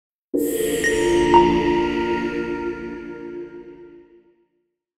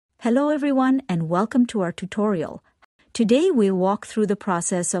Hello everyone and welcome to our tutorial. Today we'll walk through the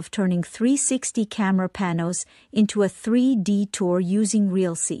process of turning 360 camera panos into a 3D tour using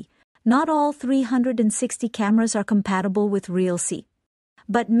Realsee. Not all 360 cameras are compatible with Realsee,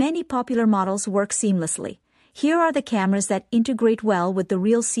 but many popular models work seamlessly. Here are the cameras that integrate well with the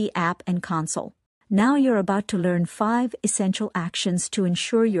Realsee app and console. Now you're about to learn 5 essential actions to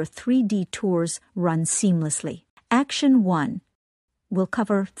ensure your 3D tours run seamlessly. Action 1. We'll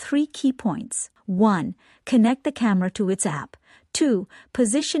cover 3 key points. 1. Connect the camera to its app. 2.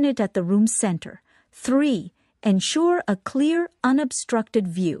 Position it at the room's center. 3. Ensure a clear, unobstructed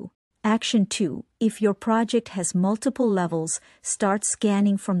view. Action 2. If your project has multiple levels, start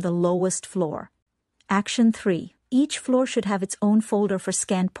scanning from the lowest floor. Action 3. Each floor should have its own folder for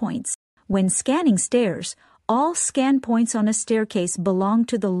scanned points. When scanning stairs, all scan points on a staircase belong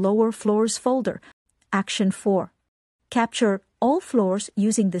to the lower floor's folder. Action 4. Capture all floors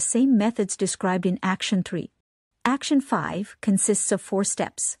using the same methods described in Action 3. Action 5 consists of 4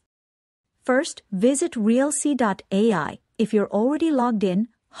 steps. First, visit realsee.ai. If you're already logged in,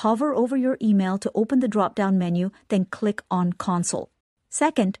 hover over your email to open the drop-down menu, then click on Console.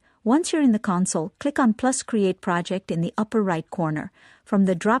 Second, once you're in the console, click on plus Create Project in the upper right corner. From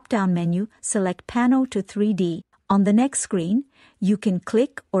the drop-down menu, select Pano to 3D. On the next screen, you can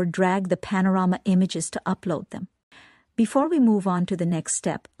click or drag the panorama images to upload them. Before we move on to the next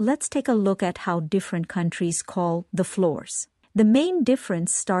step, let's take a look at how different countries call the floors. The main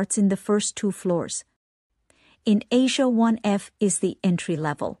difference starts in the first 2 floors. In Asia, 1F is the entry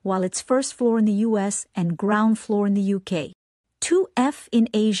level, while it's first floor in the US and ground floor in the UK. 2F in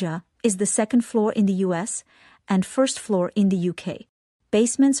Asia is the second floor in the US and first floor in the UK.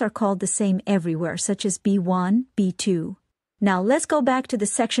 Basements are called the same everywhere, such as B1, B2. Now let's go back to the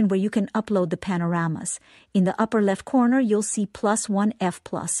section where you can upload the panoramas. In the upper left corner, you'll see plus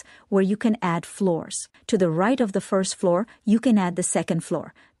 1F+, where you can add floors. To the right of the first floor, you can add the second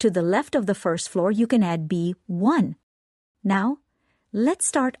floor. To the left of the first floor, you can add B1. Now, let's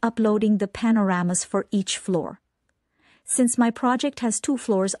start uploading the panoramas for each floor. Since my project has 2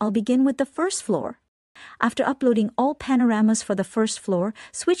 floors, I'll begin with the first floor. After uploading all panoramas for the first floor,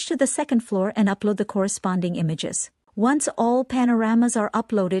 switch to the second floor and upload the corresponding images. Once all panoramas are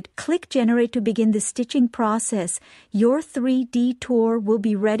uploaded, click Generate to begin the stitching process. Your 3D tour will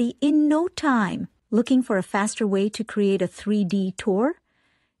be ready in no time. Looking for a faster way to create a 3D tour?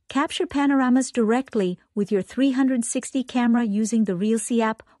 Capture panoramas directly with your 360 camera using the Realsee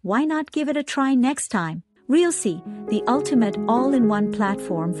app. Why not give it a try next time? Realsee, the ultimate all-in-one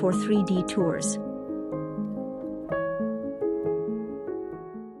platform for 3D tours.